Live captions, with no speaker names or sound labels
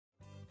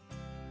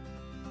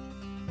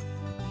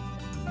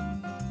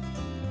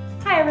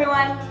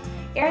everyone!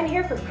 Erin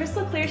here for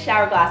crystal clear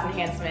shower glass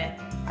enhancement.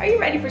 Are you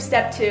ready for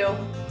step 2?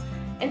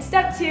 In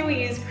step 2,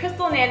 we use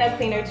crystal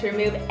Nano-Cleaner to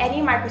remove any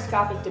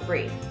microscopic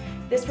debris.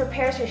 This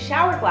prepares your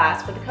shower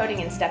glass for the coating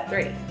in step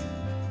 3.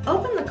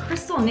 Open the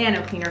crystal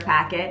Nano-Cleaner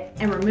packet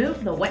and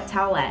remove the wet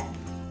towelette.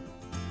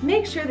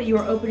 Make sure that you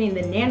are opening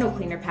the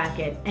Nano-Cleaner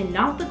packet and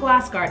not the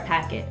GlassGuard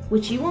packet,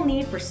 which you will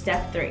need for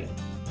step 3.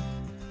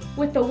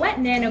 With the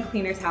wet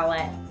Nano-Cleaner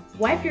towelette,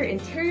 wipe your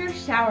interior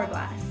shower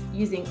glass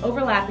using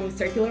overlapping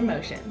circular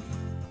motions.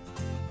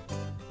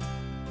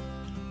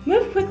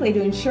 Move quickly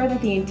to ensure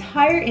that the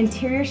entire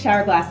interior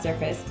shower glass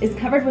surface is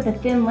covered with a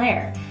thin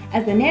layer,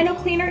 as the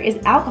Nano-Cleaner is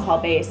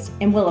alcohol-based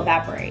and will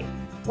evaporate.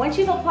 Once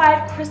you've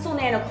applied crystal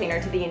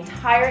Nano-Cleaner to the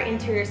entire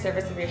interior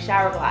surface of your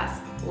shower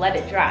glass, let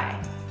it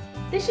dry.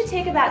 This should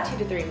take about 2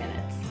 to 3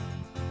 minutes.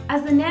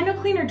 As the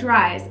Nano-Cleaner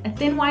dries, a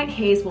thin white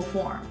haze will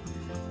form.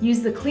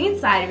 Use the clean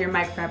side of your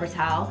microfiber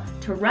towel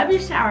to rub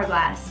your shower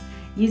glass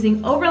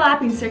using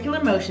overlapping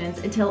circular motions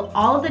until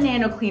all of the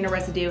Nano-Cleaner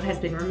residue has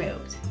been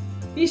removed.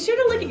 Be sure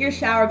to look at your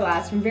shower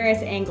glass from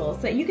various angles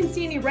so that you can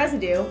see any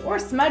residue or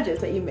smudges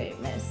that you may have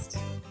missed.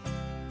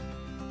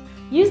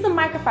 Use the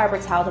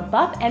microfiber towel to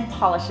buff and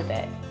polish a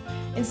bit.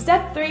 In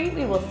step 3,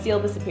 we will seal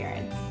this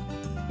appearance.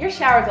 Your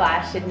shower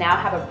glass should now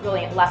have a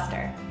brilliant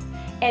luster.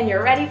 And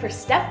you're ready for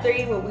step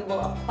 3, where we will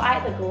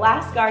apply the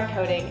GlassGuard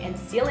coating and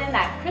seal in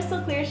that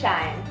crystal clear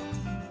shine.